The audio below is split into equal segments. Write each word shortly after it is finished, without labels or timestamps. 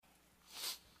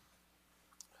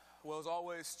Well, as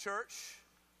always, church,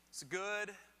 it's good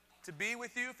to be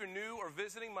with you. If you're new or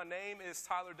visiting, my name is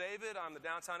Tyler David. I'm the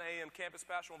Downtown AM campus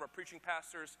pastor, one of our preaching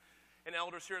pastors and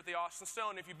elders here at the Austin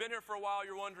Stone. If you've been here for a while,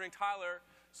 you're wondering, Tyler,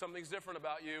 something's different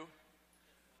about you.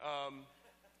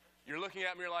 You're looking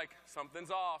at me, you're like,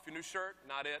 something's off. Your new shirt?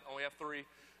 Not it. Only have 3.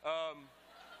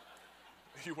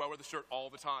 You wear the shirt all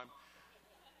the time.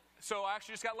 So I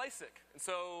actually just got LASIK. And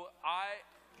so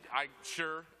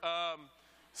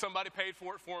somebody paid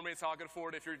for it for me. It's all I can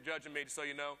afford if you're judging me, just so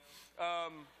you know.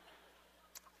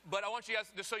 But I want you guys,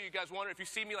 just so you guys wonder, if you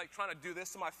see me like trying to do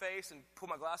this to my face and pull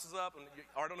my glasses up,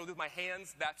 or I don't know, do with my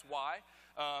hands, that's why.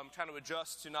 Trying to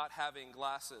adjust to not having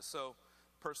glasses. So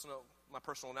my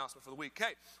personal announcement for the week.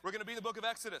 Okay, we're going to be in the book of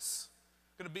Exodus.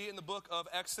 Going to be in the book of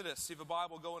Exodus. See if a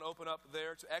Bible, go and open up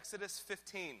there to Exodus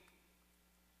 15.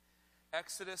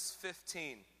 Exodus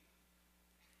 15.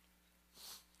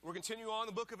 We're continuing on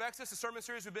the book of Exodus, the sermon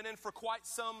series we've been in for quite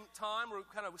some time.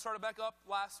 We started back up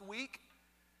last week.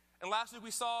 And last week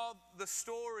we saw the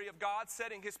story of God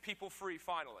setting his people free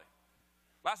finally.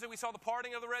 Last week we saw the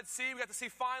parting of the Red Sea. We got to see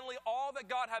finally all that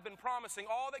God had been promising,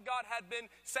 all that God had been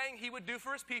saying he would do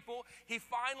for his people. He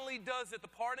finally does it, the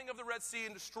parting of the Red Sea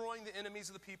and destroying the enemies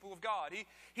of the people of God.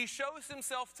 He shows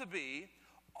himself to be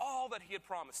all that he had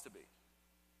promised to be.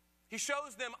 He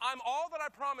shows them, I'm all that I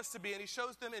promised to be, and he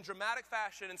shows them in dramatic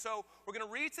fashion. And so we're going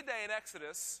to read today in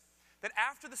Exodus that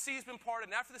after the sea has been parted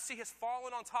and after the sea has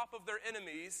fallen on top of their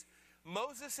enemies,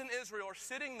 Moses and Israel are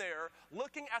sitting there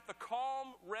looking at the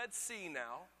calm Red Sea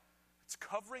now. It's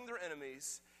covering their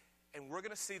enemies, and we're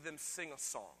going to see them sing a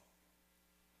song.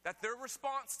 That their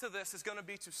response to this is going to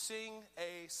be to sing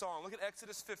a song. Look at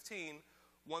Exodus 15,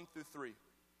 1 through 3.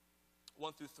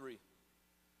 1 through 3.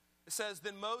 It says,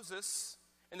 Then Moses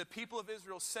and the people of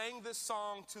Israel sang this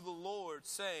song to the Lord,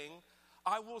 saying,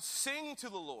 I will sing to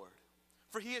the Lord,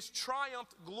 for he has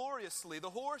triumphed gloriously.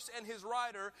 The horse and his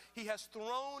rider he has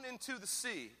thrown into the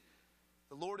sea.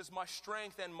 The Lord is my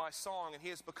strength and my song, and he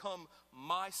has become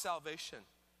my salvation.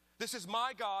 This is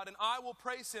my God, and I will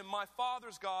praise him, my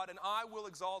Father's God, and I will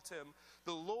exalt him.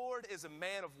 The Lord is a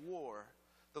man of war.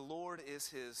 The Lord is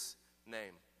his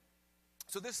name.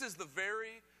 So this is the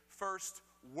very first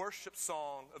worship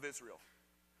song of Israel.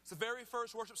 It's the very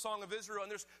first worship song of Israel, and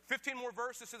there's 15 more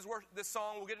verses to this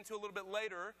song we'll get into a little bit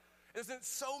later. There's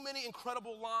so many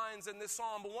incredible lines in this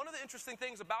song, but one of the interesting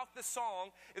things about this song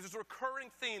is there's a recurring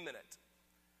theme in it.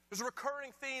 There's a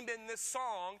recurring theme in this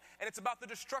song, and it's about the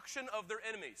destruction of their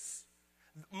enemies.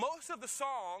 Most of the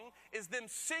song is them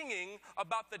singing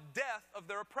about the death of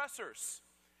their oppressors.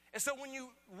 And so when you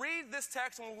read this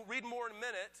text, and we'll read more in a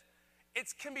minute, it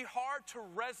can be hard to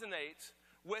resonate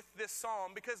with this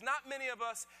psalm because not many of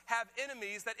us have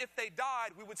enemies that if they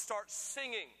died, we would start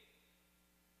singing.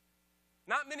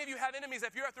 Not many of you have enemies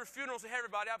that if you're at their funerals, say, hey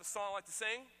everybody, I have a song I like to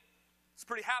sing. It's a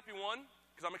pretty happy one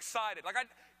because I'm excited.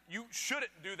 You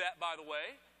shouldn't do that, by the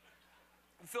way.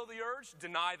 You feel the urge?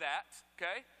 Deny that,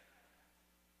 okay?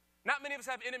 Not many of us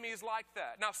have enemies like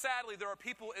that. Now, sadly, there are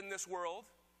people in this world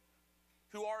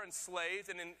who are enslaved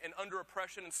and under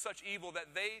oppression and such evil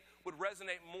that they would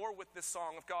resonate more with this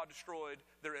song if God destroyed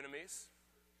their enemies.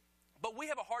 But we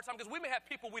have a hard time because we may have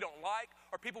people we don't like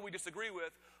or people we disagree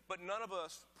with, but none of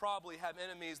us probably have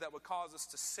enemies that would cause us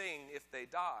to sing if they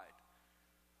died.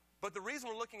 But the reason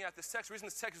we're looking at this text, the reason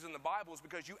this text is in the Bible is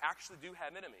because you actually do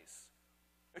have enemies.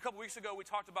 A couple weeks ago we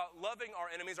talked about loving our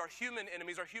enemies, our human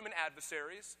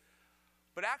adversaries,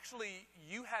 but actually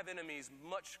you have enemies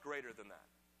much greater than that.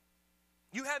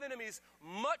 You have enemies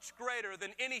much greater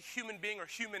than any human being or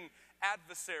human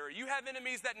adversary. You have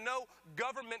enemies that no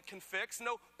government can fix,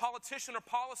 no politician or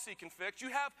policy can fix. You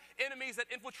have enemies that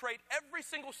infiltrate every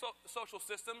single social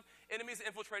system, enemies that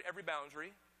infiltrate every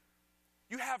boundary.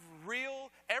 You have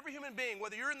every human being,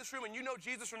 whether you're in this room and you know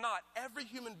Jesus or not, every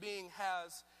human being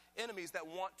has enemies that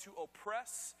want to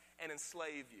oppress and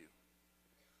enslave you.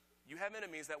 You have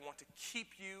enemies that want to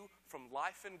keep you from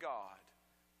life in God.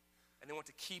 And they want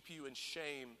to keep you in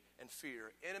shame and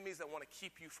fear. Enemies that want to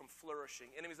keep you from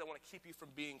flourishing. Enemies that want to keep you from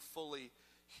being fully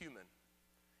human.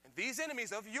 And these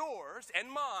enemies of yours and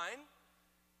mine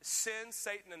is sin,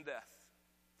 Satan, and death.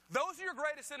 Those are your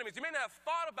greatest enemies. You may not have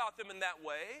thought about them in that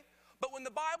way, but when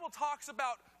the Bible talks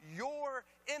about your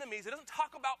enemies, it doesn't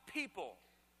talk about people.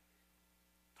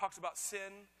 It talks about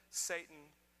sin, Satan,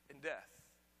 and death.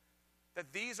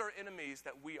 That these are enemies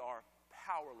that we are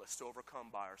powerless to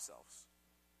overcome by ourselves.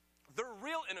 They're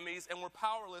real enemies, and we're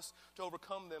powerless to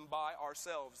overcome them by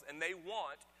ourselves. And they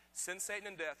want, sin, Satan,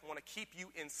 and death, want to keep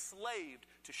you enslaved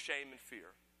to shame and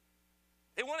fear.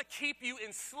 They want to keep you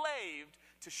enslaved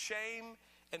to shame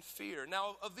and fear.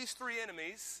 Now, of these three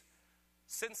enemies,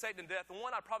 Sin, Satan, and death. The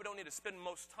one I probably don't need to spend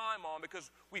most time on because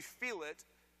we feel it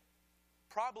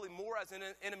probably more as an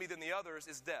enemy than the others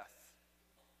is death.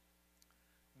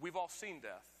 We've all seen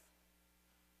death.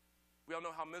 We all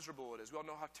know how miserable it is. We all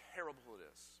know how terrible it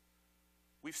is.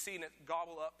 We've seen it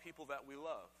gobble up people that we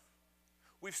love.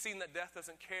 We've seen that death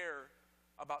doesn't care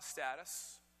about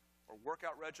status or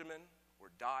workout regimen or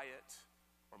diet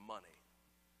or money.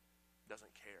 It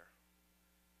doesn't care.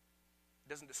 It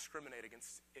doesn't discriminate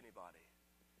against anybody.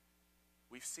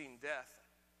 We've seen death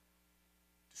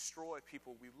destroy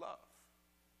people we love.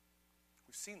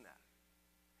 We've seen that.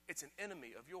 It's an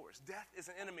enemy of yours. Death is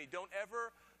an enemy. Don't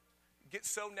ever get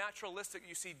so naturalistic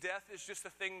you see death is just a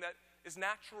thing that is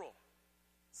natural.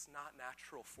 It's not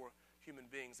natural for human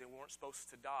beings. They weren't supposed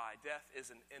to die. Death is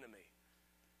an enemy.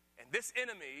 And this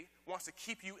enemy wants to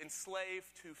keep you enslaved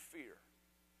to fear.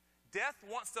 Death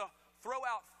wants to throw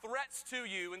out threats to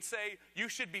you and say, you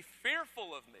should be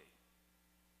fearful of me.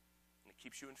 And it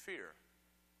keeps you in fear.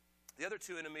 The other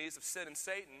two enemies of sin and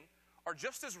Satan are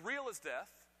just as real as death,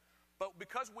 but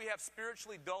because we have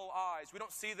spiritually dull eyes, we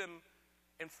don't see them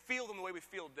and feel them the way we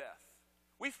feel death.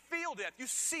 We feel death. You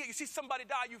see it. You see somebody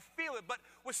die, you feel it. But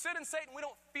with sin and Satan, we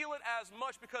don't feel it as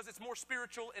much because it's more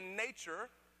spiritual in nature.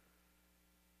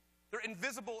 They're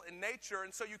invisible in nature,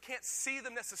 and so you can't see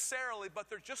them necessarily, but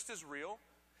they're just as real.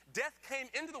 Death came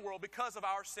into the world because of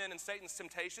our sin and Satan's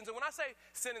temptations. And when I say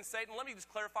sin and Satan, let me just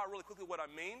clarify really quickly what I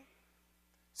mean.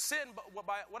 Sin,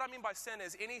 what I mean by sin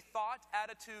is any thought,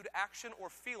 attitude, action, or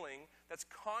feeling that's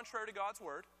contrary to God's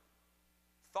word.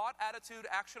 Thought, attitude,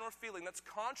 action, or feeling that's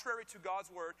contrary to God's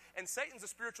word. And Satan's a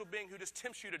spiritual being who just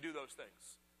tempts you to do those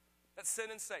things. That's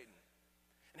sin and Satan.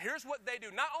 And here's what they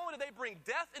do. Not only do they bring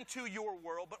death into your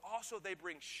world, but also they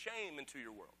bring shame into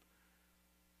your world.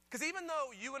 Because even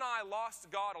though you and I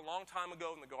lost God a long time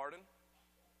ago in the garden,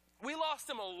 we lost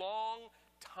him a long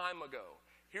time ago.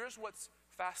 Here's what's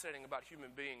fascinating about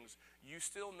human beings. You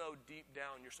still know deep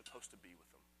down you're supposed to be with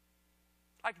them.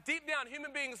 Like deep down,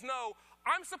 human beings know,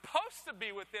 I'm supposed to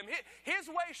be with him. His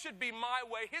way should be my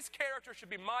way. His character should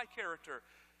be my character.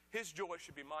 His joy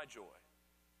should be my joy.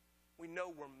 We know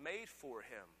we're made for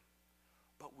him,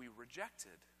 but we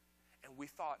rejected. And we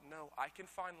thought, no, I can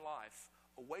find life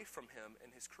away from him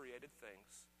and his created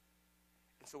things.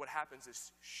 And so what happens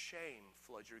is shame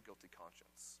floods your guilty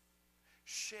conscience.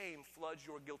 Shame floods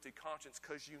your guilty conscience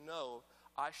because you know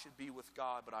I should be with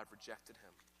God, but I've rejected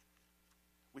him.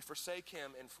 We forsake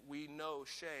him, and we know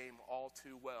shame all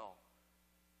too well.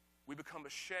 We become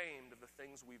ashamed of the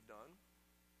things we've done.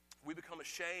 We become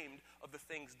ashamed of the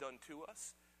things done to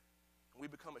us. And we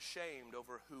become ashamed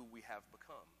over who we have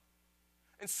become.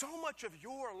 And so much of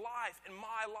your life and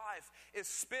my life is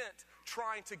spent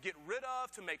trying to get rid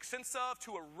of, to make sense of,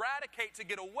 to eradicate, to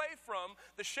get away from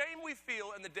the shame we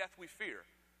feel and the death we fear.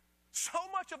 So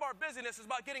much of our busyness is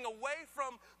about getting away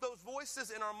from those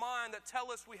voices in our mind that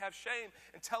tell us we have shame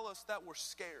and tell us that we're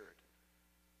scared.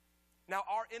 Now,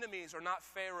 our enemies are not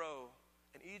Pharaoh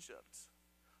and Egypt,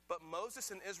 but Moses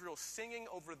and Israel singing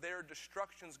over their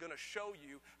destruction is going to show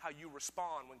you how you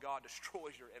respond when God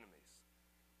destroys your enemies.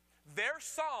 Their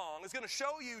song is going to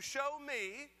show you, show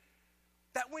me,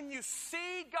 that when you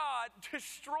see God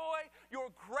destroy your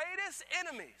greatest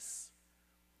enemies,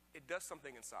 it does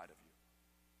something inside of you.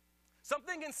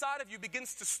 Something inside of you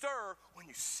begins to stir when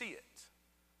you see it.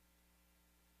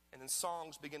 And then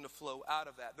songs begin to flow out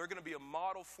of that. They're going to be a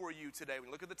model for you today. When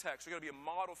you look at the text, they're going to be a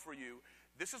model for you.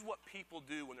 This is what people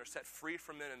do when they're set free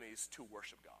from enemies to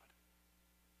worship God.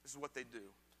 This is what they do.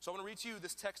 So I want to read to you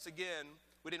this text again.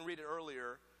 We didn't read it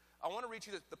earlier. I want to read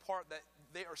you the part that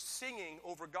they are singing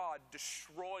over God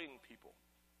destroying people.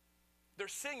 They're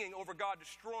singing over God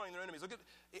destroying their enemies. Look at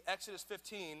Exodus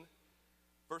 15,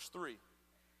 verse 3.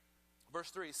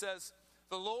 Verse 3 says,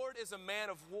 the Lord is a man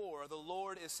of war. The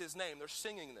Lord is his name. They're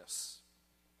singing this.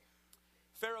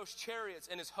 Pharaoh's chariots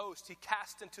and his host he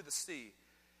cast into the sea,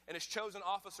 and his chosen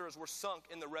officers were sunk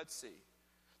in the Red Sea.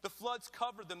 The floods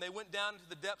covered them. They went down into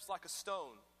the depths like a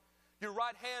stone. Your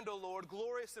right hand, O Lord,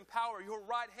 glorious in power. Your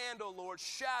right hand, O Lord,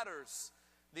 shatters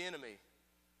the enemy.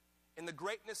 In the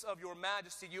greatness of your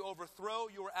majesty, you overthrow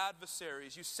your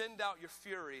adversaries. You send out your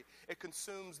fury. It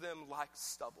consumes them like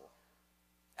stubble.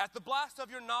 At the blast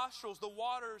of your nostrils, the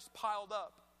waters piled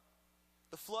up.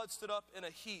 The flood stood up in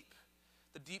a heap.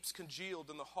 The deeps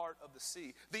congealed in the heart of the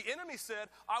sea. The enemy said,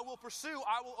 I will pursue,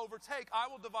 I will overtake, I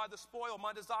will divide the spoil.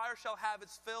 My desire shall have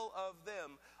its fill of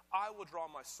them. I will draw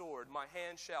my sword, my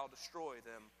hand shall destroy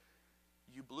them.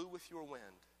 You blew with your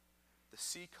wind. The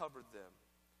sea covered them.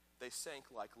 They sank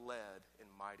like lead in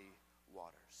mighty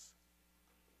waters.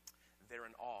 They're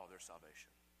in awe of their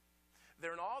salvation.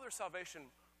 They're in awe of their salvation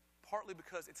partly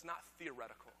because it's not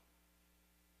theoretical.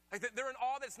 Like they're in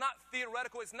awe that it's not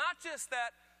theoretical. It's not just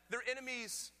that their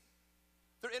enemies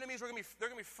are they're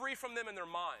going to be free from them in their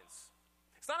minds.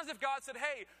 It's not as if God said,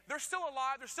 hey, they're still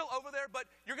alive, they're still over there, but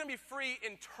you're going to be free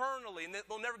internally, and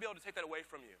they'll never be able to take that away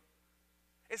from you.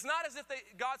 It's not as if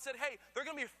God said, hey, they're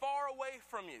going to be far away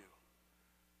from you.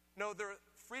 No, their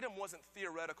freedom wasn't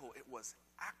theoretical, it was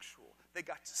actual. They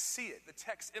got to see it. The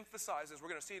text emphasizes, we're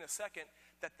going to see in a second,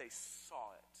 that they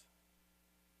saw it.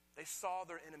 They saw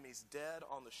their enemies dead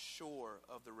on the shore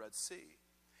of the Red Sea.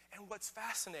 And what's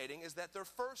fascinating is that their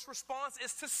first response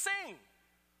is to sing.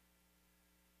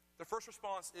 Their first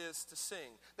response is to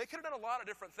sing. They could have done a lot of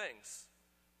different things.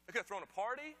 They could have thrown a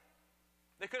party.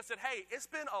 They could have said, hey, it's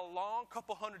been a long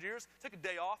couple hundred years. Take a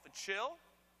day off and chill.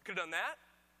 They could have done that.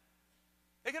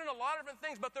 They could have done a lot of different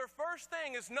things, but their first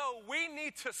thing is, no, we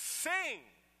need to sing.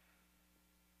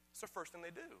 It's the first thing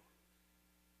they do.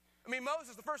 I mean,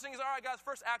 Moses, the first thing is, all right, guys,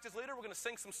 first act as leader, we're going to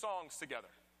sing some songs together.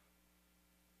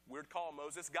 Weird call,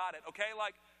 Moses. Got it, okay?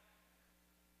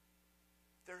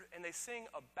 And they sing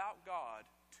about God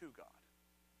to God.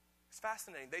 It's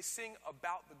fascinating. They sing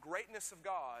about the greatness of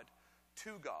God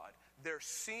to God. Their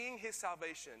seeing his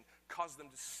salvation caused them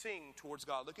to sing towards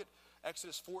God. Look at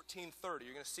Exodus 14:30.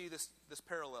 You're going to see this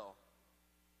parallel.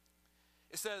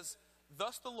 It says,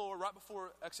 thus the Lord, right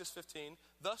before Exodus 15,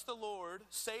 thus the Lord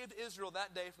saved Israel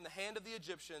that day from the hand of the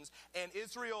Egyptians, and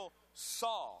Israel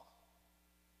saw.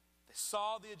 They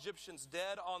saw the Egyptians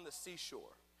dead on the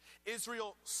seashore.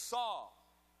 Israel saw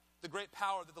the great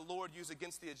power that the Lord used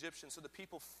against the Egyptians. So the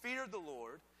people feared the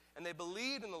Lord, and they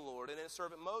believed in the Lord and in his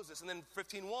servant Moses. And then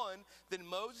 15:1, then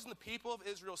Moses and the people of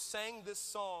Israel sang this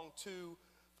song to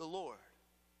the Lord.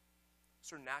 It's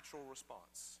their natural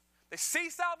response. They see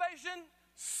salvation,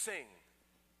 sing.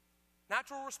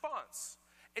 Natural response.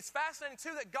 It's fascinating,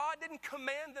 too, that God didn't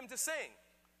command them to sing.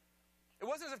 It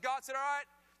wasn't as if God said, all right,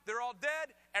 they're all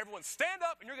dead, everyone stand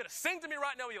up, and you're going to sing to me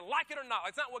right now whether you like it or not.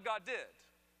 That's not what God did.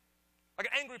 Like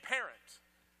an angry parent.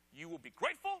 You will be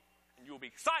grateful, and you will be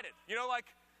excited.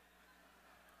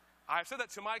 I've said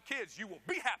that to my kids. You will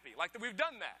be happy. Like that we've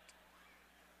done that.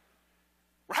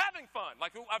 We're having fun.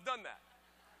 Like I've done that.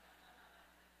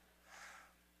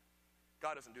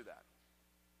 God doesn't do that.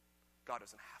 God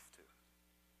doesn't have to.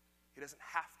 He doesn't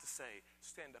have to say,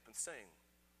 stand up and sing.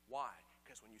 Why?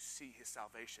 Because when you see his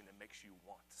salvation, it makes you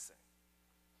want to sing.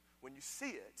 When you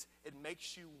see it, it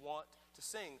makes you want to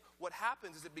sing. What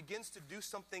happens is it begins to do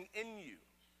something in you.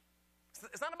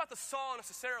 It's not about the song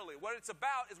necessarily. What it's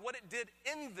about is what it did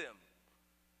in them.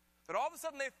 That all of a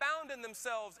sudden they found in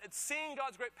themselves, it's seeing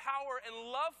God's great power and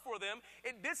love for them.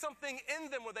 It did something in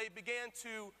them where they began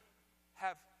to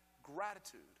have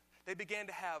gratitude. They began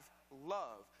to have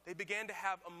love. They began to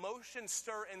have emotion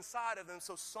stir inside of them,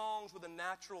 so songs were the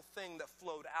natural thing that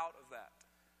flowed out of that.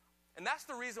 And that's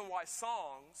the reason why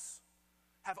songs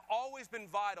have always been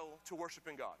vital to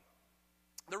worshiping God.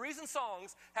 The reason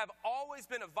songs have always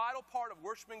been a vital part of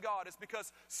worshiping God is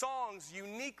because songs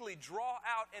uniquely draw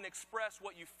out and express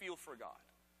what you feel for God.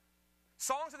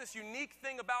 Songs have this unique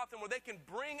thing about them where they can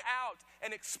bring out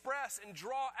and express and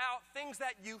draw out things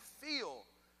that you feel.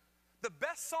 The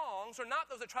best songs are not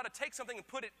those that try to take something and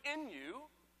put it in you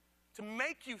to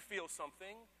make you feel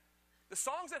something. The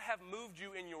songs that have moved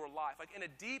you in your life, like in a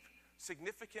deep,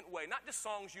 significant way, not just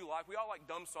songs you like. We all like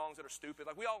dumb songs that are stupid.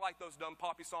 Like we all like those dumb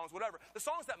poppy songs, whatever. The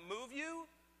songs that move you,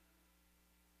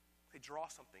 they draw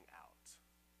something out.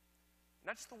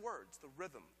 Not just the words, the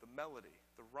rhythm, the melody,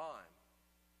 the rhyme.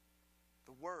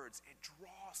 The words, it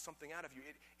draws something out of you.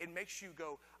 It makes you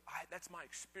go, that's my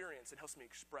experience. It helps me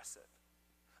express it.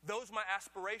 Those are my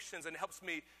aspirations, and it helps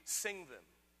me sing them.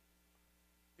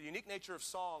 The unique nature of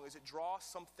song is it draws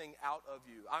something out of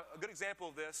you. A good example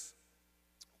of this,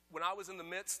 when I was in the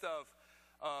midst of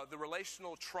the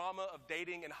relational trauma of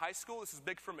dating in high school, this is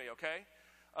big for me, okay?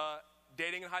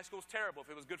 Dating in high school is terrible.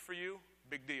 If it was good for you,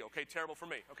 big deal, okay? Terrible for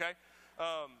me, okay?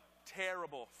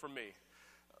 Terrible for me.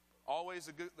 Always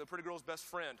the pretty girl's best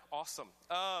friend. Awesome.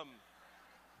 I'm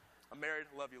married.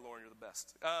 Love you, Lauren. You're the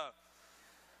best.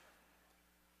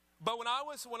 But when I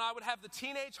would have the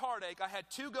teenage heartache, I had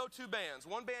two go-to bands.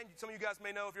 One band, some of you guys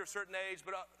may know if you're a certain age,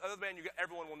 but other band,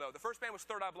 everyone will know. The first band was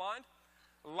Third Eye Blind.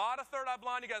 A lot of Third Eye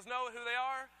Blind, you guys know who they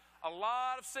are. A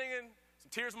lot of singing, some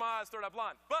tears in my eyes, Third Eye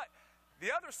Blind. But the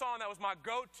other song that was my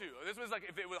go-to, this was like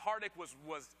if it was heartache was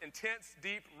intense,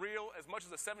 deep, real, as much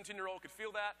as a 17-year-old could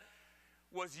feel that,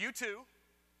 was U2.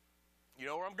 You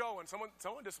know where I'm going. Someone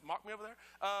just mocked me over there.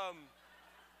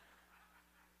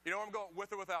 You know where I'm going,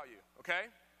 With or Without You, okay?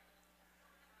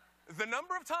 The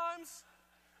number of times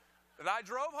that I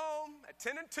drove home at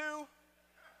 10 and 2,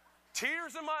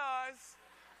 tears in my eyes,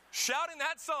 Shouting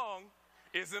that song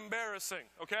is embarrassing,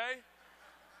 okay?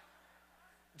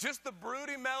 Just the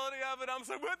broody melody of it, I'm just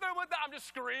like, I'm just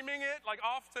screaming it, like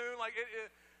off tune, like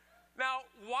it. Now,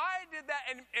 why did that,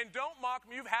 and don't mock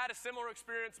me, you've had a similar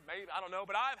experience, maybe, I don't know,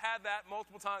 but I've had that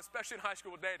multiple times, especially in high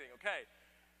school with dating, okay?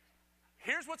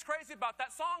 Here's what's crazy about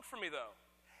that song for me, though.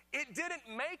 It didn't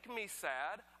make me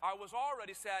sad. I was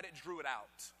already sad. It drew it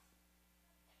out.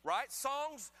 Right?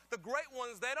 Songs, the great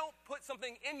ones, they don't put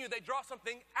something in you. They draw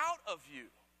something out of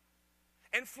you.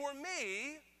 And for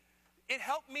me, it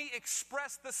helped me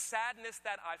express the sadness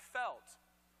that I felt.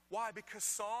 Why? Because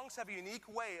songs have a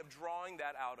unique way of drawing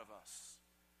that out of us.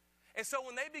 And so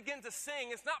when they begin to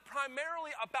sing, it's not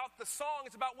primarily about the song.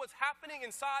 It's about what's happening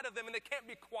inside of them, and they can't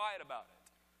be quiet about it.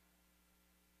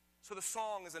 So the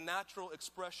song is a natural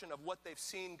expression of what they've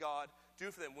seen God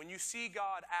do for them. When you see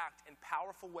God act in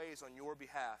powerful ways on your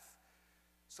behalf,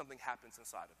 something happens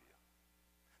inside of you.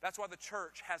 That's why the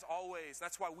church has always,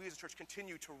 that's why we as a church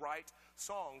continue to write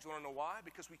songs. You want to know why?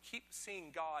 Because we keep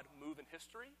seeing God move in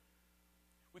history.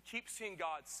 We keep seeing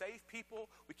God save people.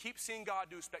 We keep seeing God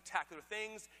do spectacular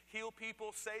things, heal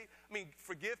people,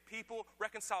 forgive people,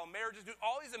 reconcile marriages, do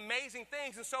all these amazing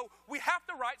things. And so we have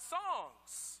to write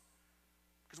songs.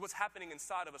 Because what's happening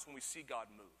inside of us when we see God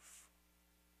move.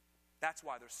 That's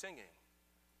why they're singing.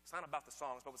 It's not about the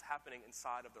songs, but what's happening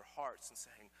inside of their hearts and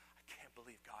saying, I can't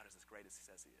believe God is as great as he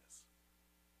says he is.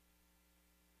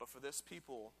 But for this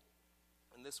people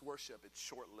and this worship, it's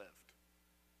short-lived.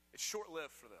 It's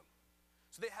short-lived for them.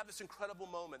 So they have this incredible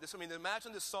moment.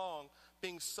 Imagine this song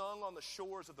being sung on the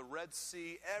shores of the Red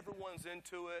Sea. Everyone's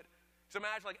into it. So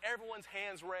imagine like everyone's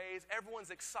hands raised, everyone's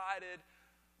excited.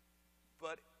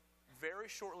 But very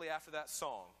shortly after that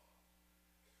song,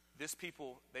 this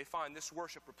people, they find this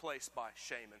worship replaced by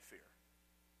shame and fear.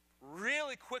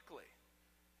 Really quickly,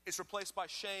 it's replaced by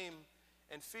shame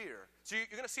and fear. So you're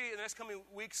going to see in the next coming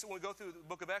weeks when we go through the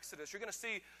book of Exodus, you're going to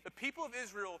see the people of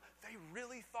Israel, they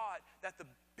really thought that the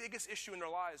biggest issue in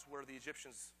their lives were the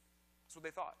Egyptians. That's what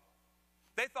they thought.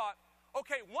 They thought,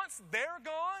 okay, once they're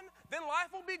gone, then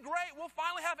life will be great. We'll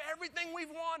finally have everything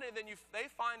we've wanted. And then they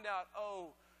find out,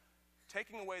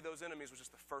 taking away those enemies was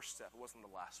just the first step. It wasn't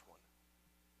the last one.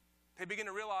 They begin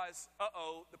to realize,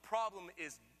 the problem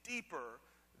is deeper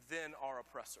than our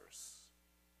oppressors.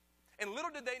 And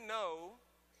little did they know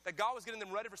that God was getting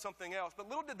them ready for something else. But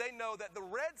little did they know that the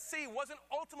Red Sea wasn't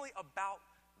ultimately about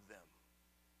them.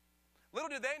 Little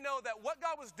did they know that what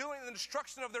God was doing in the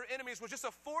destruction of their enemies was just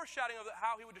a foreshadowing of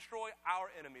how he would destroy our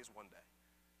enemies one day.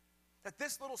 That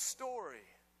this little story,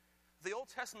 the Old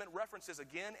Testament references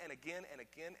again and again and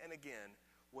again and again,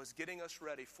 was getting us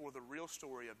ready for the real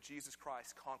story of Jesus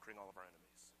Christ conquering all of our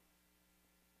enemies.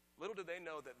 Little did they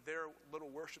know that their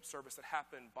little worship service that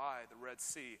happened by the Red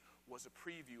Sea was a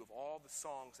preview of all the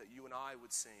songs that you and I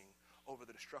would sing over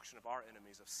the destruction of our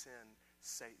enemies, of sin,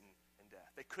 Satan, and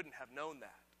death. They couldn't have known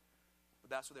that, but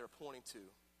that's what they were pointing to.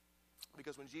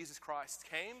 Because when Jesus Christ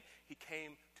came, he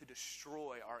came to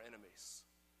destroy our enemies.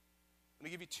 Let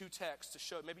me give you two texts to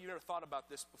show. Maybe you've never thought about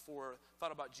this before,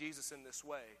 thought about Jesus in this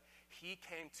way. He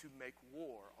came to make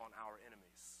war on our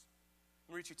enemies.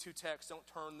 Let me read you two texts. Don't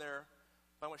turn there.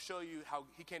 But I want to show you how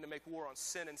he came to make war on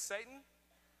sin and Satan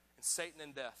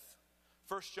and death.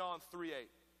 1 John 3:8.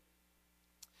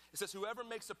 It says, whoever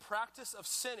makes a practice of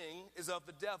sinning is of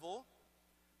the devil,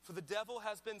 for the devil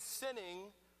has been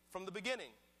sinning from the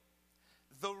beginning.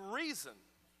 The reason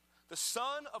the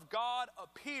Son of God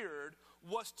appeared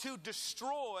was to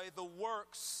destroy the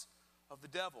works of the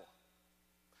devil.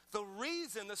 The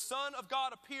reason the Son of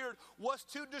God appeared was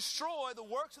to destroy the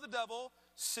works of the devil,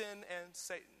 sin, and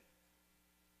Satan.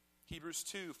 Hebrews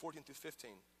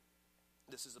 2:14-15.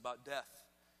 This is about death.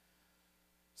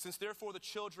 Since therefore the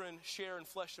children share in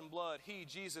flesh and blood, he,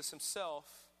 Jesus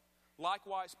himself,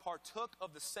 likewise partook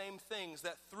of the same things,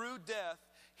 that through death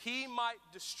he might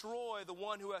destroy the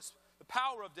one who has the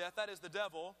power of death, that is the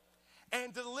devil,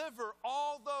 and deliver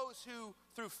all those who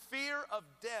through fear of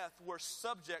death were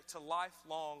subject to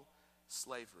lifelong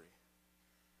slavery.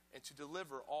 And to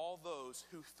deliver all those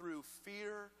who through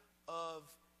fear of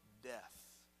death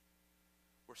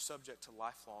were subject to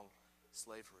lifelong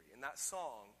slavery. In that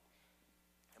song,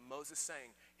 and Moses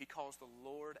sang, he calls the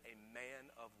Lord a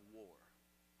man of war.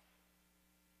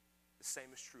 The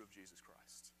same is true of Jesus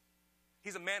Christ.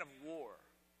 He's a man of war.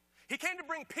 He came to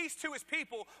bring peace to his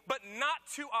people, but not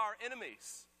to our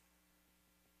enemies.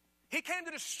 He came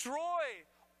to destroy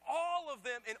all of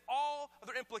them and all of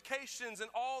their implications and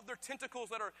all of their tentacles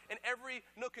that are in every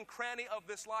nook and cranny of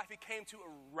this life. He came to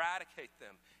eradicate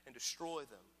them and destroy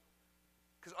them.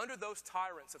 Because under those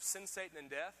tyrants of sin, Satan, and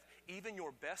death, even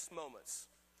your best moments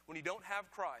when you don't have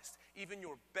Christ, even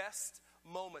your best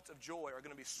moments of joy are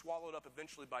going to be swallowed up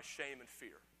eventually by shame and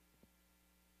fear.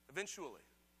 Eventually.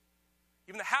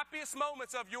 Even the happiest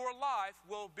moments of your life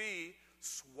will be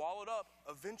swallowed up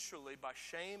eventually by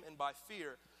shame and by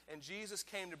fear. And Jesus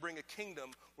came to bring a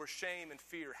kingdom where shame and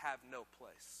fear have no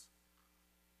place.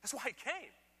 That's why he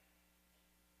came.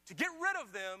 To get rid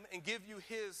of them and give you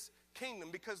his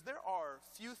kingdom, because there are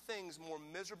few things more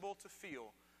miserable to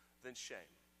feel than shame.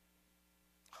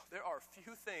 There are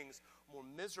few things more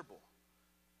miserable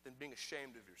than being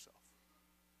ashamed of yourself.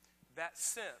 That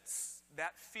sense,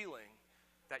 that feeling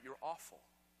that you're awful.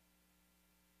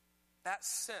 That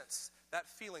sense, that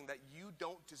feeling that you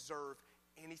don't deserve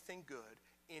anything good,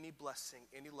 any blessing,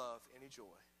 any love, any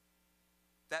joy.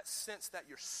 That sense that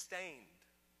you're stained.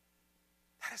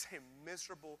 That is a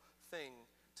miserable thing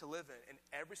to live in. And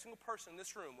every single person in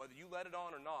this room, whether you let it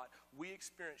on or not, we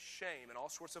experience shame in all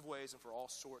sorts of ways and for all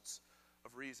sorts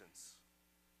of reasons.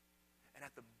 And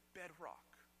at the bedrock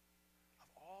of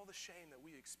all the shame that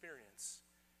we experience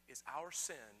is our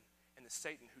sin and the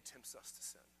Satan who tempts us to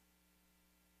sin.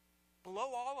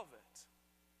 Below all of it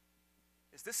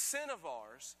is this sin of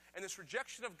ours and this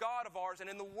rejection of God of ours and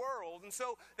in the world. And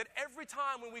so that every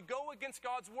time when we go against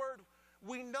God's word,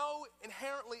 we know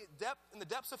inherently in the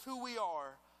depths of who we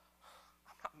are,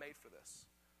 I'm not made for this.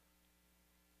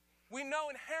 We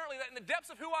know inherently that in the depths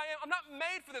of who I am, I'm not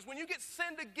made for this. When you get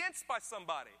sinned against by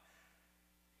somebody,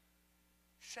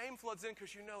 shame floods in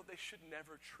because you know they should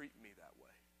never treat me that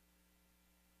way.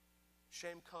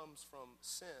 Shame comes from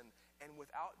sin. And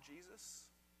without Jesus,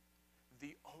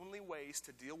 the only ways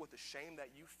to deal with the shame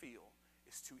that you feel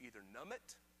is to either numb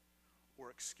it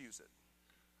or excuse it.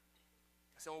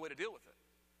 That's the only way to deal with it.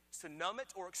 It's to numb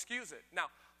it or excuse it. Now,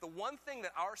 the one thing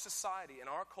that our society and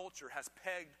our culture has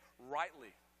pegged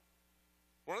rightly,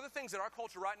 one of the things that our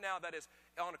culture right now that is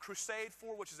on a crusade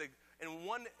for, which is in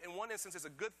one instance is a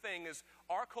good thing, is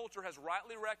our culture has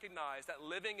rightly recognized that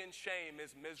living in shame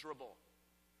is miserable.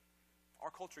 Our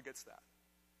culture gets that.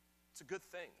 It's a good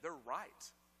thing. They're right.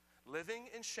 Living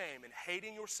in shame and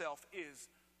hating yourself is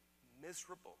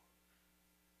miserable.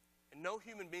 And no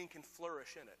human being can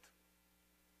flourish in it.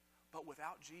 But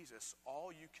without Jesus,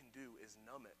 all you can do is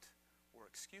numb it or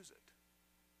excuse it.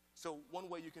 So one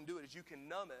way you can do it is you can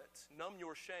numb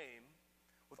your shame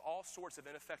with all sorts of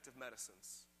ineffective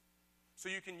medicines. So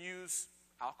you can use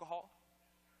alcohol.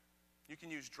 You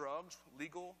can use drugs,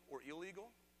 legal or illegal.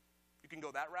 You can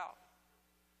go that route.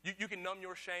 You can numb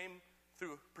your shame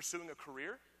through pursuing a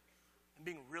career and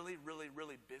being really, really,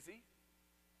 really busy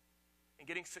and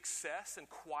getting success and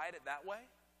quiet it that way.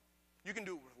 You can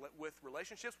do it with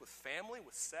relationships, with family,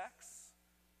 with sex.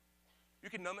 You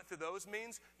can numb it through those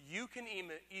means. You can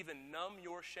even numb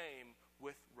your shame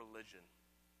with religion.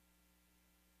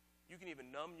 You can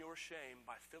even numb your shame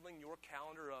by filling your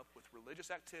calendar up with religious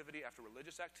activity after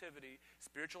religious activity,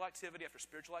 spiritual activity after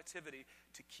spiritual activity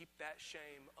to keep that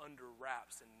shame under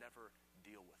wraps and never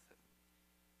deal with it.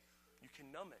 You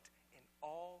can numb it in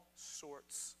all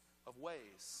sorts of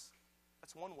ways.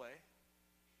 That's one way.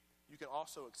 You can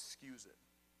also excuse it.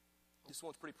 This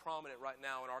one's pretty prominent right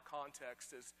now in our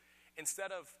context is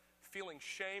instead of feeling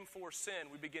shame for sin,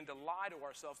 we begin to lie to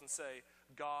ourselves and say,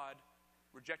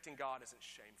 rejecting God isn't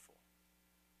shameful.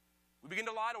 We begin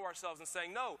to lie to ourselves and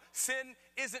saying, no, sin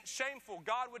isn't shameful.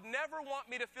 God would never want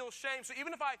me to feel shame. So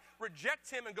even if I reject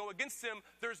him and go against him,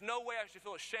 there's no way I should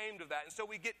feel ashamed of that. And so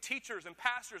we get teachers and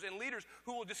pastors and leaders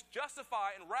who will just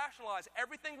justify and rationalize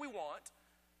everything we want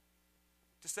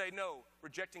to say, no,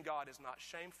 rejecting God is not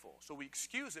shameful. So we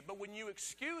excuse it. But when you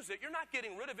excuse it, you're not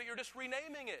getting rid of it. You're just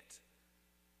renaming it.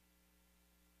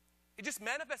 It just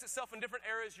manifests itself in different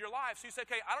areas of your life. So you say,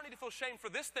 okay, I don't need to feel shame for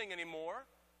this thing anymore.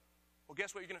 Well,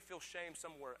 guess what? You're going to feel shame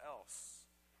somewhere else.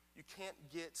 You can't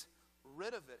get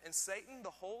rid of it. And Satan,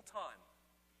 the whole time,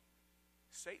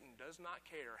 Satan does not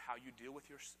care how you deal with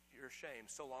your shame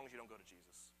so long as you don't go to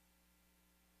Jesus.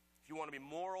 If you want to be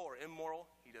moral or immoral,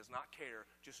 he does not care.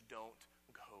 Just don't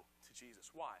go to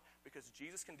Jesus. Why? Because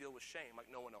Jesus can deal with shame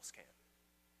like no one else can.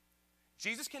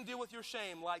 Jesus can deal with your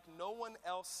shame like no one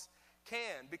else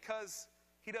can because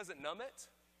he doesn't numb it.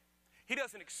 He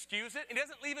doesn't excuse it. He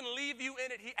doesn't even leave you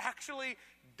in it. He actually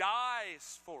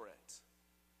dies for it.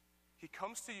 He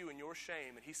comes to you in your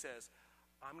shame and he says,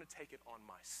 I'm going to take it on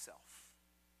myself.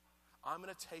 I'm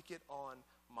going to take it on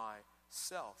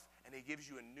myself. And he gives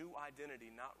you a new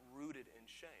identity not rooted in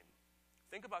shame.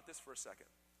 Think about this for a second.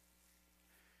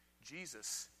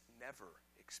 Jesus never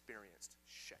experienced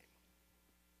shame.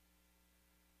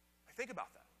 Think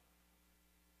about that.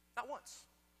 Not once.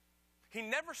 He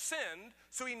never sinned,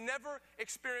 so he never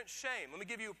experienced shame. Let me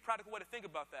give you a practical way to think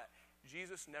about that.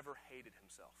 Jesus never hated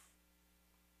himself.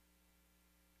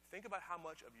 Think about how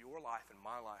much of your life and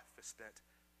my life is spent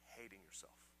hating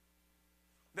yourself.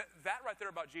 That right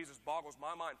there about Jesus boggles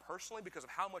my mind personally because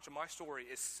of how much of my story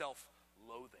is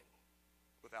self-loathing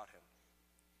without him.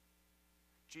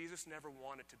 Jesus never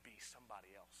wanted to be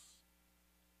somebody else.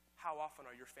 How often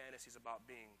are your fantasies about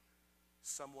being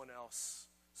someone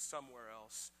else, somewhere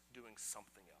else, doing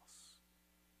something else?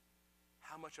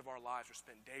 How much of our lives are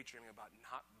spent daydreaming about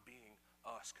not being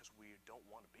us because we don't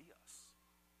want to be us?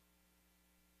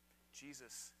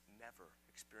 Jesus never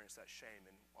experienced that shame.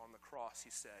 And on the cross,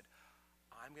 he said,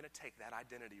 I'm going to take that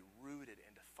identity rooted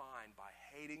and defined by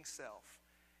hating self,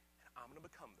 and I'm going to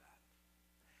become that.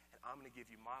 And I'm going to give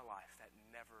you my life that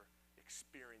never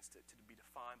experienced it, to be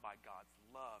defined by God's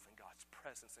love and God's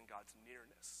presence and God's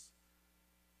nearness.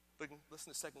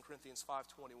 Listen to 2 Corinthians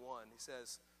 5:21. He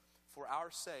says, for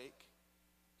our sake,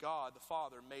 God the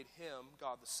Father made him,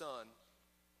 God the Son,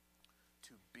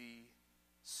 to be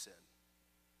sin,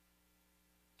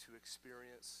 to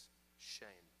experience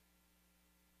shame.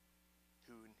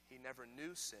 He never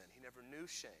knew sin, he never knew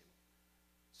shame,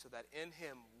 so that in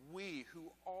him we, who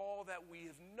all that we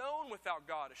have known without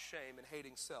God is shame and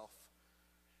hating self,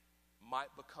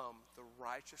 might become the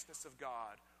righteousness of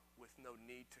God with no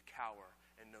need to cower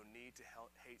and no need to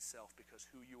hate self, because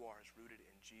who you are is rooted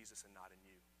in Jesus and not in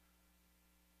you.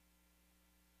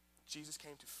 Jesus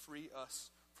came to free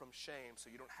us from shame so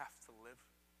you don't have to live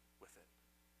with it.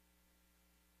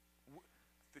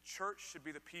 The church should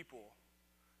be the people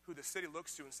who the city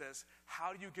looks to and says,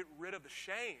 how do you get rid of the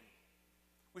shame?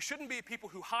 We shouldn't be people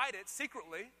who hide it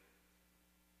secretly.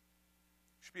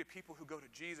 We should be a people who go to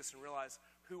Jesus and realize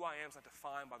who I am is not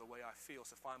defined by the way I feel. It's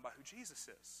defined by who Jesus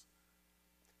is.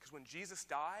 Because when Jesus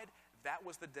died, that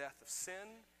was the death of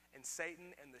sin and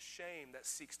Satan and the shame that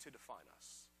seeks to define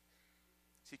us.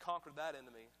 So he conquered that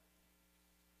enemy.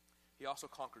 He also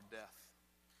conquered death.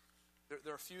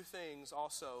 There are a few things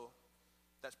also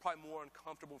that's probably more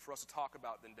uncomfortable for us to talk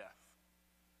about than death.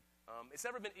 It's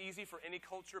never been easy for any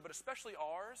culture, but especially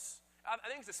ours. I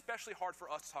think it's especially hard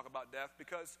for us to talk about death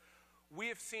because we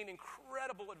have seen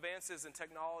incredible advances in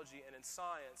technology and in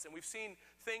science, and we've seen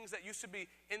things that used to be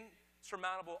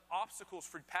insurmountable obstacles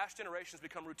for past generations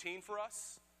become routine for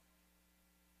us.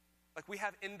 Like we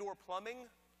have indoor plumbing.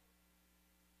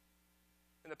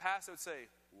 In the past, I would say,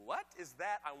 what is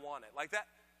that? I want it. Like that.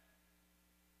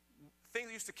 Things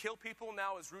that used to kill people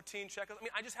now is routine checkups. I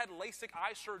mean, I just had LASIK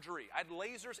eye surgery. I had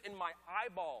lasers in my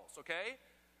eyeballs, okay?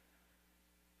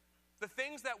 The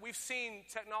things that we've seen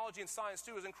technology and science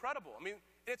do is incredible. I mean,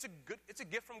 it's a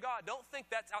gift from God. Don't think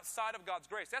that's outside of God's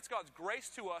grace. That's God's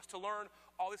grace to us to learn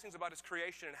all these things about his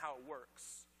creation and how it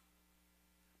works.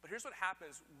 But here's what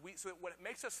happens. So what it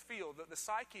makes us feel, the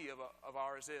psyche of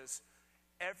ours is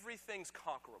everything's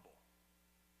conquerable.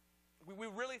 We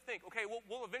really think, okay,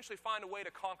 we'll eventually find a way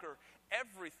to conquer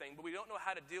everything, but we don't know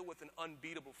how to deal with an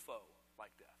unbeatable foe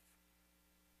like death.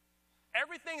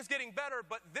 Everything is getting better,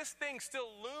 but this thing still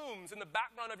looms in the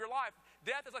background of your life.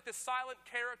 Death is like this silent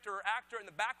character or actor in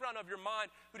the background of your mind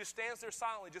who just stands there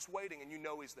silently just waiting, and you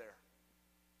know he's there.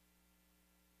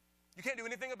 You can't do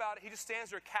anything about it. He just stands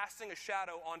there casting a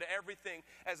shadow onto everything.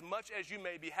 As much as you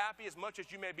may be happy, as much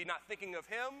as you may be not thinking of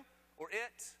him or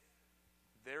it,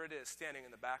 there it is, standing in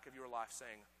the back of your life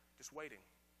saying, just waiting.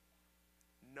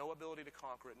 No ability to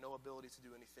conquer it, no ability to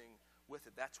do anything with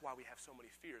it. That's why we have so many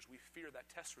fears. We fear that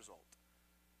test result.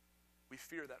 We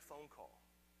fear that phone call.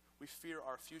 We fear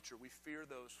our future. We fear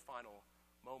those final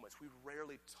moments. We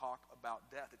rarely talk about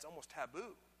death. It's almost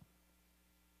taboo.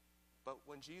 But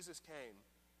when Jesus came,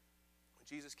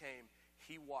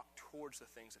 he walked towards the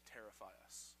things that terrify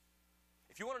us.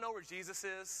 If you want to know where Jesus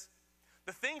is,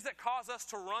 the things that cause us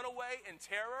to run away in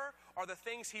terror are the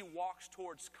things he walks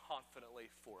towards confidently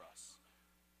for us.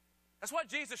 That's why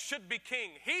Jesus should be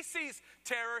king. He sees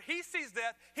terror, he sees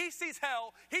death, he sees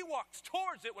hell. He walks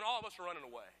towards it when all of us are running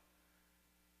away.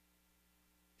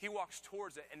 He walks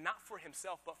towards it, and not for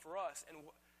himself, but for us. And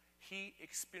he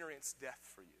experienced death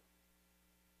for you.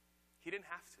 He didn't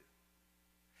have to.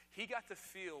 He got to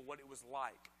feel what it was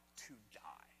like to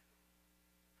die.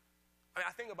 I mean,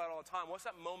 I think about it all the time. What's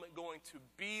that moment going to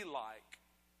be like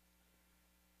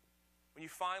when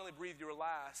you finally breathe your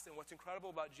last? And what's incredible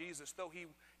about Jesus, though he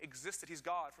existed, he's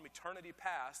God from eternity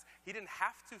past, he didn't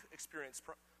have to experience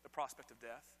the prospect of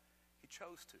death. He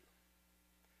chose to.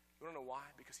 You want to know why?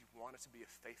 Because he wanted to be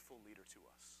a faithful leader to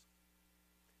us.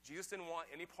 Jesus didn't want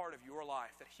any part of your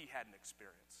life that he hadn't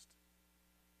experienced.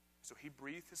 So he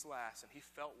breathed his last, and he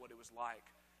felt what it was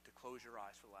like to close your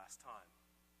eyes for the last time.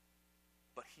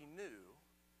 But he knew,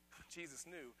 Jesus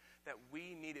knew, that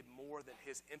we needed more than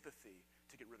his empathy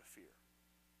to get rid of fear.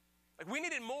 Like, we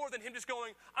needed more than him just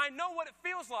going, I know what it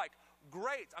feels like.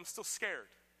 Great, I'm still scared.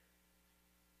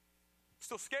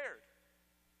 Still scared.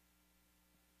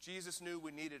 Jesus knew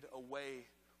we needed a way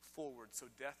forward so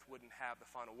death wouldn't have the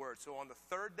final word. So on the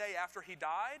third day after he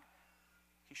died,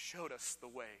 he showed us the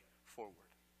way forward.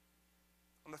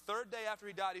 On the third day after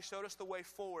he died, he showed us the way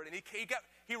forward. And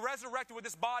he resurrected with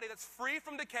this body that's free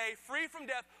from decay, free from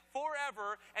death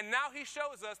forever. And now he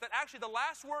shows us that actually the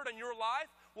last word in your life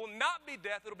will not be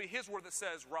death. It'll be his word that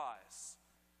says rise.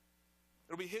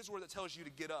 It'll be his word that tells you to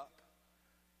get up.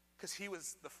 Because he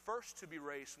was the first to be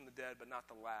raised from the dead, but not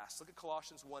the last. Look at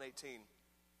Colossians 1:18.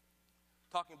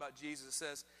 Talking about Jesus, it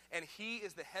says, and he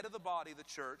is the head of the body, the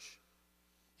church.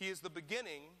 He is the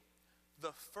beginning,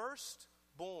 the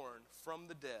firstborn from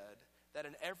the dead, that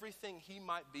in everything he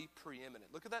might be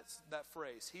preeminent. Look at that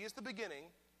phrase. He is the beginning,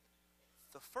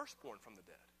 the firstborn from the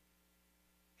dead.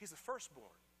 He's the firstborn.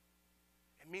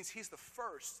 It means he's the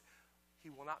first. He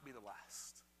will not be the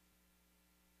last.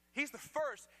 He's the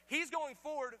first. He's going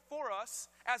forward for us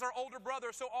as our older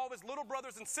brother, so all of his little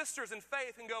brothers and sisters in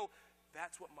faith can go,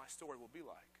 that's what my story will be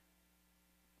like.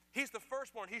 He's the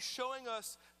firstborn. He's showing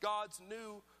us God's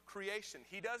new creation.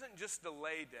 He doesn't just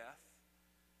delay death,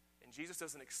 and Jesus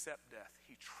doesn't accept death.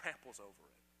 He tramples over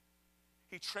it.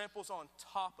 He tramples on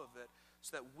top of it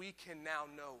so that we can now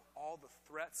know all the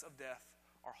threats of death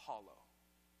are hollow.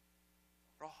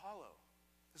 They're all hollow.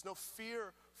 There's no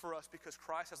fear for us because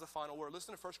Christ has the final word.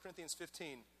 Listen to 1 Corinthians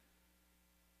 15.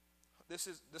 This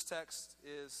text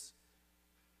is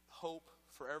hope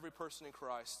for every person in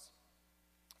Christ.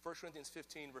 1 Corinthians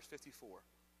 15, verse 54.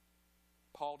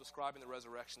 Paul, describing the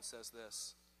resurrection, says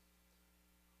this.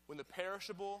 When the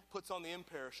perishable puts on the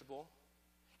imperishable,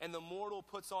 and the mortal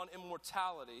puts on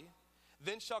immortality,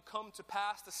 then shall come to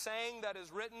pass the saying that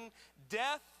is written,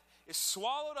 death is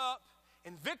swallowed up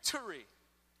in victory.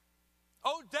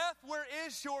 O death, where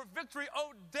is your victory?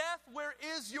 O death, where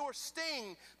is your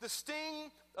sting? The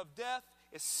sting of death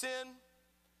is sin.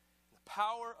 The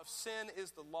power of sin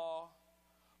is the law.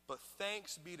 But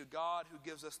thanks be to God who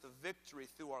gives us the victory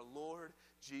through our Lord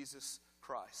Jesus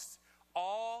Christ.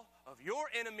 All of your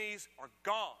enemies are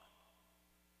gone.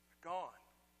 They're gone.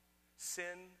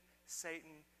 Sin,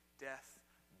 Satan, death,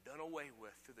 done away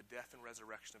with through the death and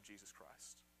resurrection of Jesus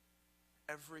Christ.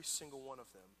 Every single one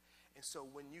of them. And so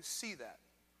when you see that,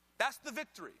 that's the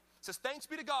victory. It says, thanks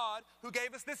be to God who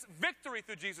gave us this victory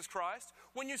through Jesus Christ.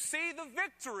 When you see the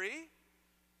victory,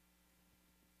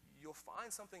 you'll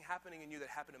find something happening in you that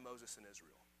happened to Moses in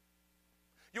Israel.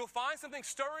 You'll find something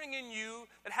stirring in you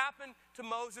that happened to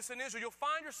Moses in Israel. You'll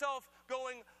find yourself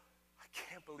going, I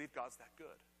can't believe God's that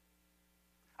good.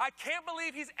 I can't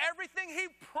believe he's everything he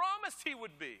promised he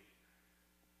would be.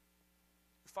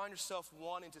 You find yourself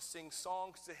wanting to sing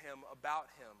songs to him about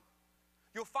him.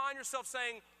 You'll find yourself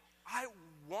saying, I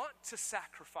want to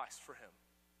sacrifice for him.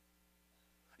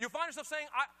 You'll find yourself saying,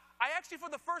 I actually for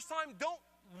the first time don't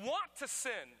want to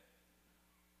sin.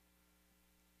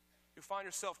 You'll find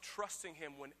yourself trusting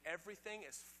him when everything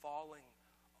is falling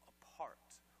apart.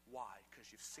 Why?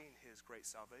 Because you've seen his great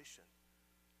salvation.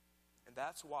 And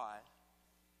that's why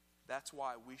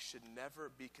we should never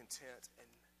be content and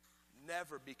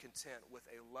never be content with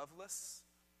a loveless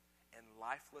and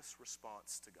lifeless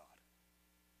response to God.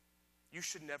 You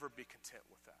should never be content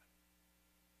with that.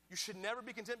 You should never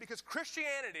be content because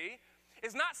Christianity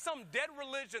is not some dead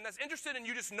religion that's interested in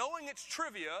you just knowing its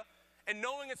trivia and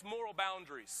knowing its moral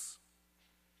boundaries.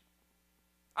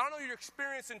 I don't know your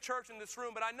experience in church in this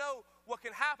room, but I know what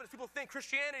can happen is people think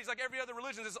Christianity is like every other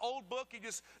religion. It's this old book. You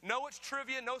just know its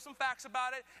trivia, know some facts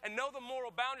about it, and know the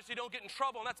moral boundaries so you don't get in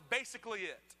trouble, and that's basically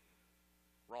it.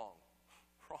 Wrong.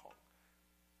 Wrong.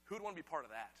 Who would want to be part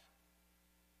of that?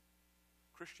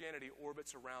 Christianity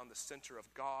orbits around the center of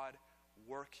God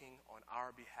working on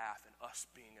our behalf and us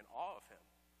being in awe of him.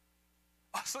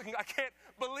 Us looking, I can't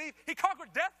believe he conquered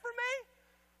death for me?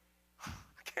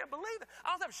 I can't believe that.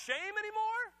 I don't have shame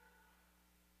anymore.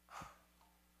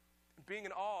 Being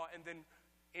in awe, and then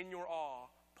in your awe,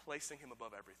 placing him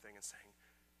above everything and saying,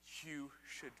 you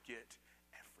should get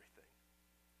everything.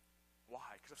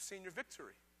 Why? Because I've seen your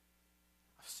victory.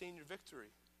 I've seen your victory.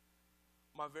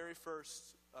 My very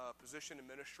first position in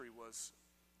ministry was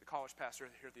the college pastor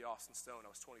here at the Austin Stone. I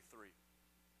was 23.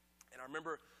 And I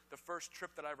remember the first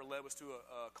trip that I ever led was to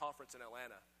a conference in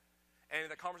Atlanta. And at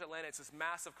the conference in Atlanta, it's this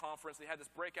massive conference. They had this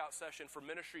breakout session for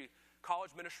ministry,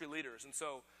 college ministry leaders. And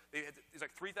so there's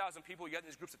like 3,000 people. You got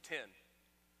these groups of 10.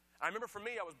 I remember for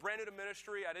me, I was brand new to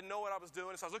ministry. I didn't know what I was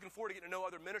doing. So I was looking forward to getting to know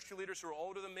other ministry leaders who were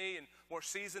older than me and more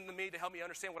seasoned than me to help me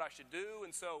understand what I should do.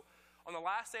 And so on the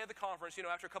last day of the conference,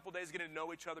 after a couple of days getting to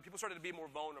know each other, people started to be more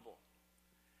vulnerable.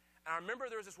 And I remember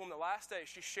there was this woman, the last day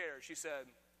she shared, she said,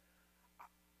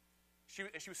 she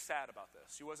was sad about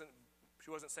this. She wasn't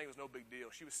saying it was no big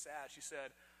deal. She was sad. She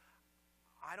said,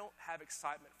 I don't have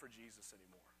excitement for Jesus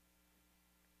anymore.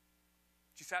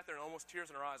 She sat there and almost tears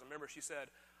in her eyes. I remember she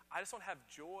said, I just don't have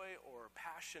joy or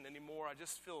passion anymore. I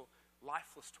just feel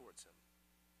lifeless towards him.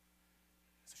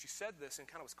 So she said this and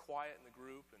kind of was quiet in the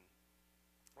group, and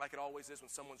like it always is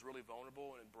when someone's really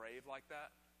vulnerable and brave like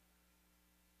that.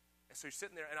 And so you're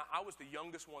sitting there, and I was the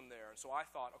youngest one there, and so I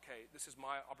thought, okay, this is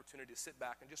my opportunity to sit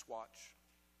back and just watch.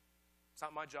 It's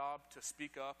not my job to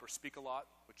speak up or speak a lot,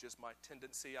 which is my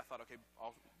tendency. I thought, okay,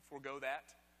 I'll forego that.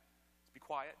 Just be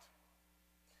quiet.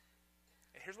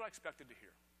 And here's what I expected to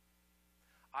hear.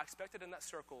 I expected in that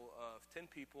circle of 10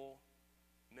 people,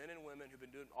 men and women who've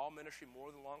been doing all ministry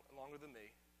longer than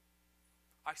me,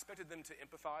 I expected them to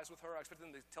empathize with her. I expected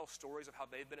them to tell stories of how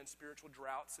they've been in spiritual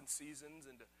droughts and seasons,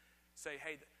 and to say,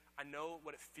 hey, I know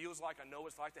what it feels like. I know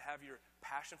what it's like to have your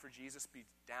passion for Jesus be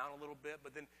down a little bit,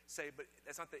 but then say, but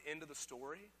that's not the end of the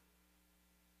story.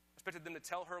 I expected them to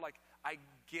tell her, like, I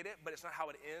get it, but it's not how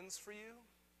it ends for you.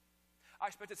 I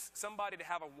expected somebody to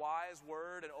have a wise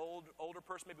word, an older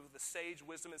person maybe with a sage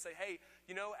wisdom, and say, hey,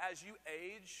 you know, as you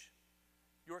age,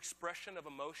 your expression of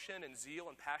emotion and zeal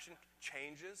and passion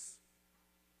changes.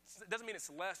 It doesn't mean it's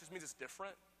less, it just means it's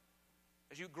different.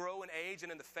 As you grow in age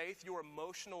and in the faith, your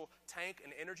emotional tank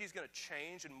and energy is going to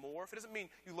change and morph. It doesn't mean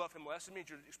you love him less. It means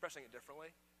you're expressing it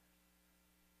differently.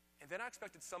 And then I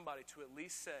expected somebody to at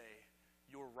least say,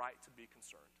 you're right to be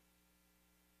concerned.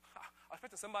 I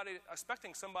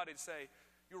expecting somebody to say,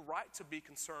 you're right to be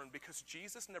concerned because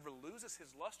Jesus never loses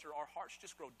his luster. Our hearts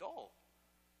just grow dull.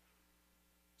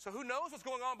 So who knows what's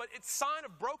going on, but it's a sign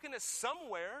of brokenness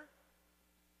somewhere.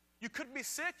 You could be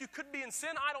sick, you could be in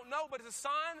sin, I don't know, but it's a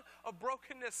sign of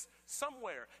brokenness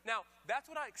somewhere. Now, that's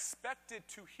what I expected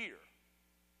to hear.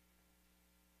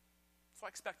 That's what I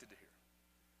expected to hear.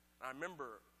 And I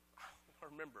remember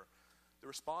the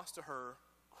response to her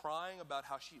crying about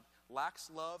how she lacks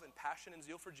love and passion and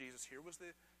zeal for Jesus. Here was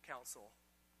the counsel.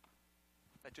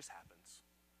 That just happens.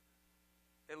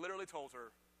 It literally told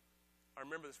her, I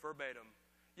remember this verbatim,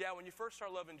 yeah, when you first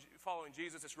start following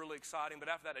Jesus, it's really exciting, but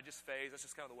after that, it just fades. That's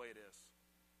just kind of the way it is.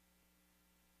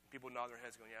 And people nod their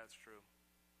heads going, yeah, that's true.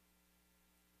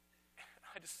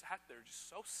 I just sat there just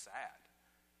so sad.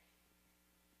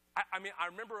 I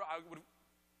remember I would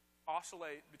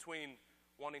oscillate between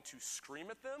wanting to scream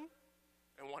at them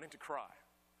and wanting to cry.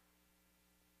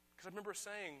 Because I remember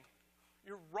saying,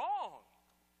 you're wrong.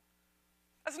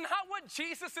 That's not what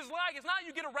Jesus is like. It's not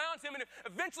you get around him and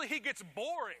eventually he gets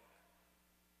boring.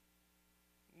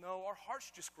 No, our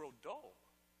hearts just grow dull.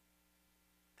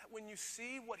 That when you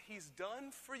see what he's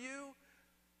done for you,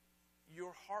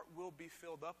 your heart will be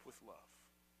filled up with love.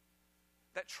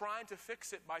 That trying to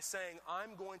fix it by saying,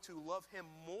 I'm going to love him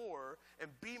more and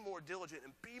be more diligent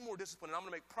and be more disciplined, and I'm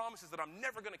going to make promises that I'm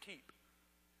never going to keep.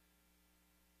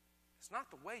 It's not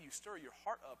the way you stir your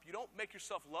heart up. You don't make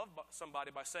yourself love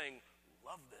somebody by saying,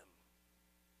 love them.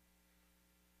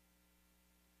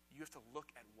 You have to look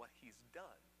at what he's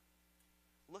done.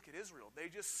 Look at Israel. They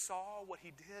just saw what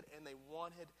he did and they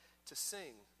wanted to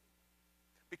sing.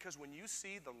 Because when you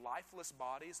see the lifeless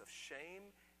bodies of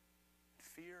shame,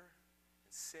 fear,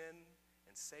 and sin,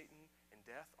 and Satan, and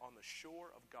death on the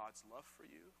shore of God's love for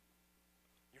you,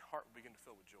 your heart will begin to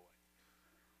fill with joy.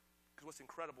 Because what's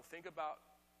incredible, think about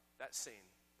that scene.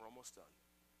 We're almost done.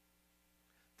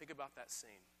 Think about that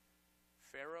scene.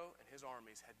 Pharaoh and his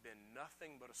armies had been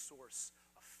nothing but a source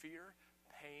of fear,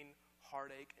 pain,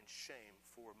 heartache, and shame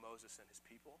for Moses and his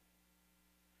people.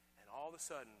 And all of a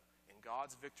sudden, in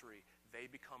God's victory, they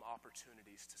become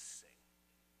opportunities to sing.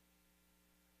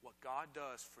 What God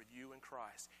does for you in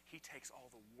Christ, he takes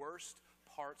all the worst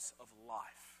parts of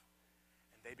life,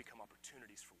 and they become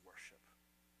opportunities for worship.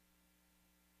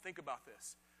 Think about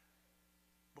this.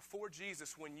 Before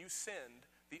Jesus, when you sinned,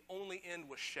 the only end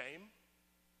was shame.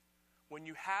 When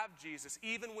you have Jesus,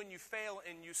 even when you fail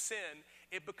and you sin,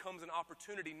 it becomes an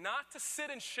opportunity not to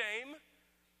sit in shame,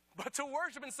 but to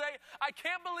worship and say, I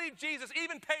can't believe Jesus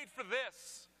even paid for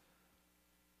this.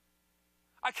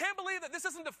 I can't believe that this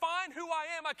doesn't define who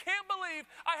I am. I can't believe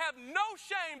I have no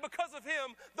shame because of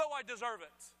him, though I deserve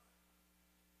it.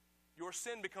 Your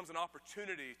sin becomes an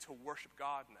opportunity to worship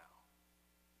God now.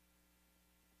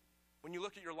 When you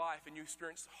look at your life and you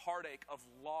experience heartache of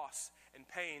loss and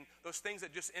pain, those things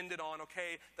that just ended on,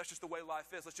 okay, that's just the way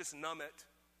life is, let's just numb it.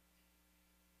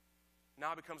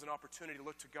 Now it becomes an opportunity to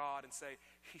look to God and say,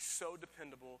 he's so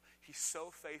dependable, he's so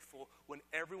faithful. When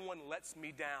everyone lets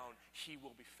me down, he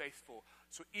will be faithful.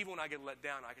 So even when I get let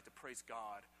down, I get to praise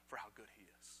God for how good he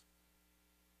is.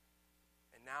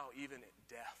 And And now even at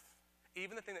death,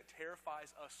 even the thing that terrifies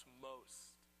us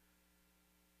most,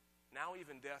 now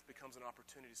even death becomes an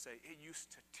opportunity to say, it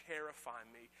used to terrify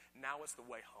me. Now it's the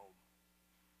way home.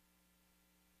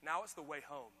 Now it's the way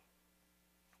home.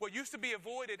 What used to be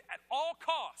avoided at all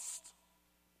cost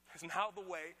is now the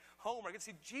way home. I get to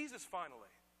see Jesus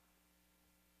finally.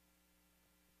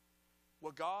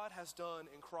 What God has done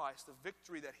in Christ, the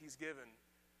victory that he's given,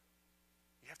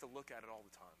 you have to look at it all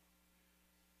the time.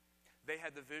 They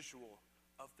had the visual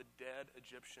of the dead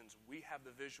Egyptians. We have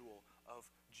the visual of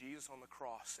Jesus on the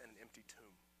cross and an empty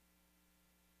tomb.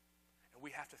 And we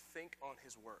have to think on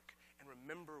his work and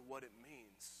remember what it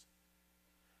means.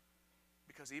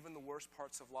 Because even the worst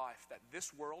parts of life that this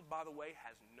world, by the way,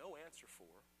 has no answer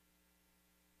for,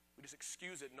 we just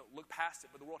excuse it and look past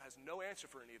it, but the world has no answer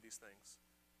for any of these things.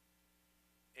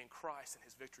 In Christ and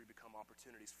his victory become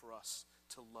opportunities for us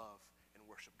to love and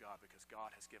worship God, because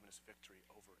God has given us victory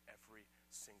over every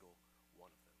single one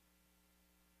of them.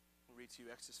 I'll read to you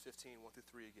Exodus 15, 1 through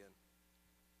 3 again.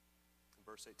 In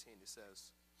verse 18, he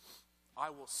says, I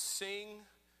will sing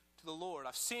to the Lord.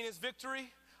 I've seen his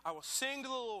victory. I will sing to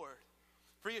the Lord,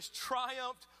 for he has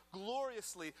triumphed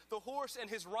gloriously. The horse and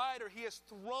his rider he has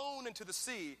thrown into the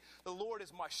sea. The Lord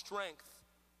is my strength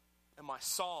and my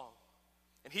song,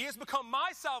 and he has become my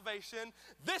salvation.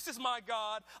 This is my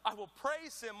God. I will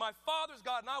praise him, my Father's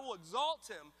God, and I will exalt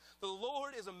him. The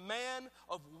Lord is a man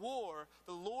of war.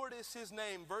 The Lord is his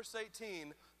name. Verse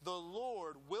 18, the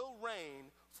Lord will reign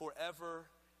forever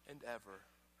and ever.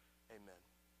 Amen.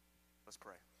 Let's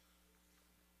pray.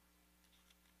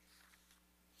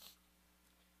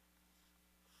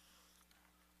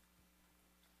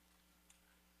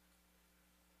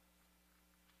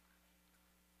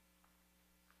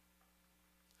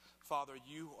 Father,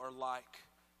 you are like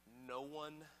no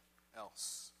one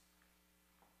else.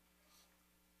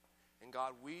 And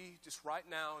God, we just right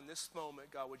now in this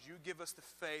moment, God, would you give us the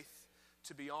faith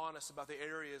to be honest about the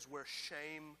areas where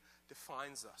shame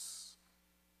defines us?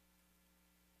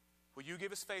 Will you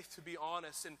give us faith to be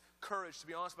honest and courage to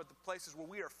be honest about the places where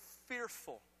we are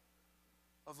fearful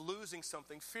of losing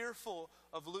something, fearful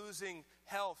of losing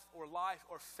health or life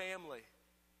or family,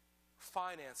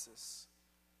 finances?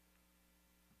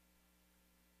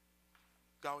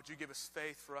 God, would you give us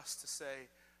faith for us to say,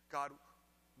 God,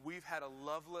 we've had a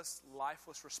loveless,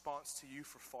 lifeless response to you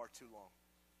for far too long.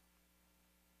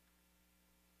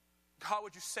 God,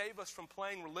 would you save us from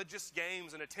playing religious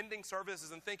games and attending services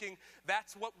and thinking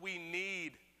that's what we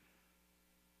need?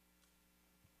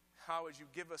 How would you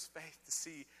give us faith to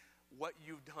see what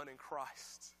you've done in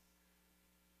Christ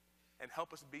and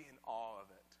help us be in awe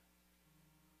of it?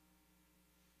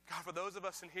 God, for those of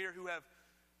us in here who have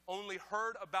only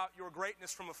heard about your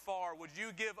greatness from afar, would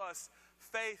you give us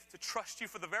faith to trust you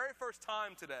for the very first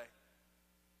time today?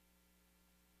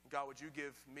 God, would you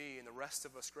give me and the rest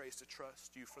of us grace to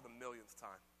trust you for the millionth time?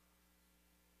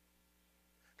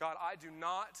 God, I do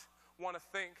not want to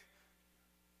think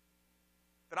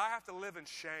that I have to live in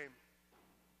shame.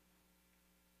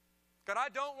 God, I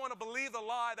don't want to believe the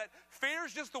lie that fear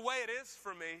is just the way it is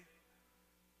for me.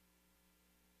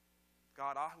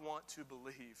 God, I want to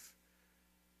believe.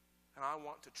 And I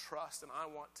want to trust, and I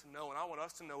want to know, and I want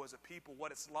us to know as a people what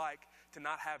it's like to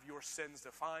not have your sins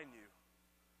define you.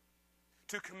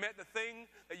 To commit the thing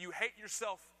that you hate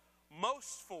yourself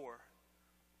most for,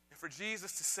 and for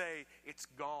Jesus to say, it's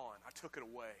gone, I took it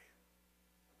away.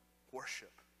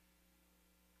 Worship.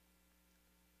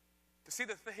 To see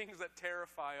the things that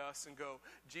terrify us and go,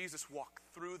 Jesus walked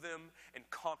through them and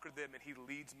conquered them, and he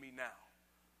leads me now.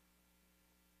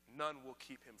 None will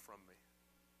keep him from me.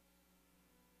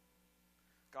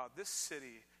 God, this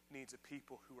city needs a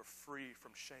people who are free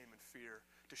from shame and fear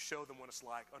to show them what it's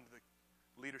like under the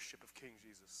leadership of King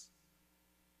Jesus.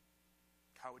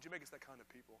 God, would you make us that kind of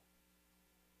people?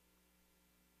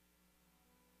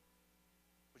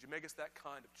 Would you make us that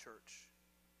kind of church?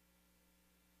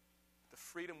 The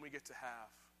freedom we get to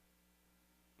have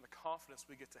and the confidence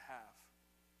we get to have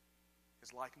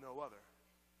is like no other.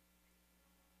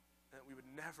 And that we would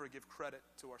never give credit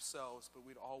to ourselves, but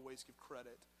we'd always give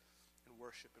credit and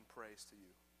worship and praise to you.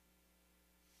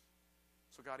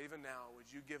 So God, even now,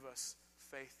 would you give us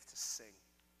faith to sing?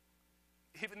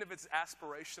 Even if it's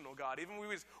aspirational, God, even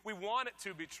we want it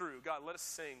to be true, God, let us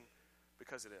sing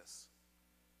because it is.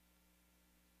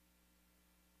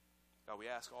 God, we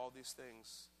ask all these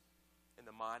things in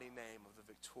the mighty name of the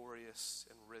victorious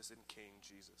and risen King,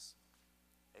 Jesus.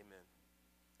 Amen.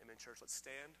 Amen, church. Let's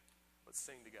stand. Let's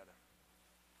sing together.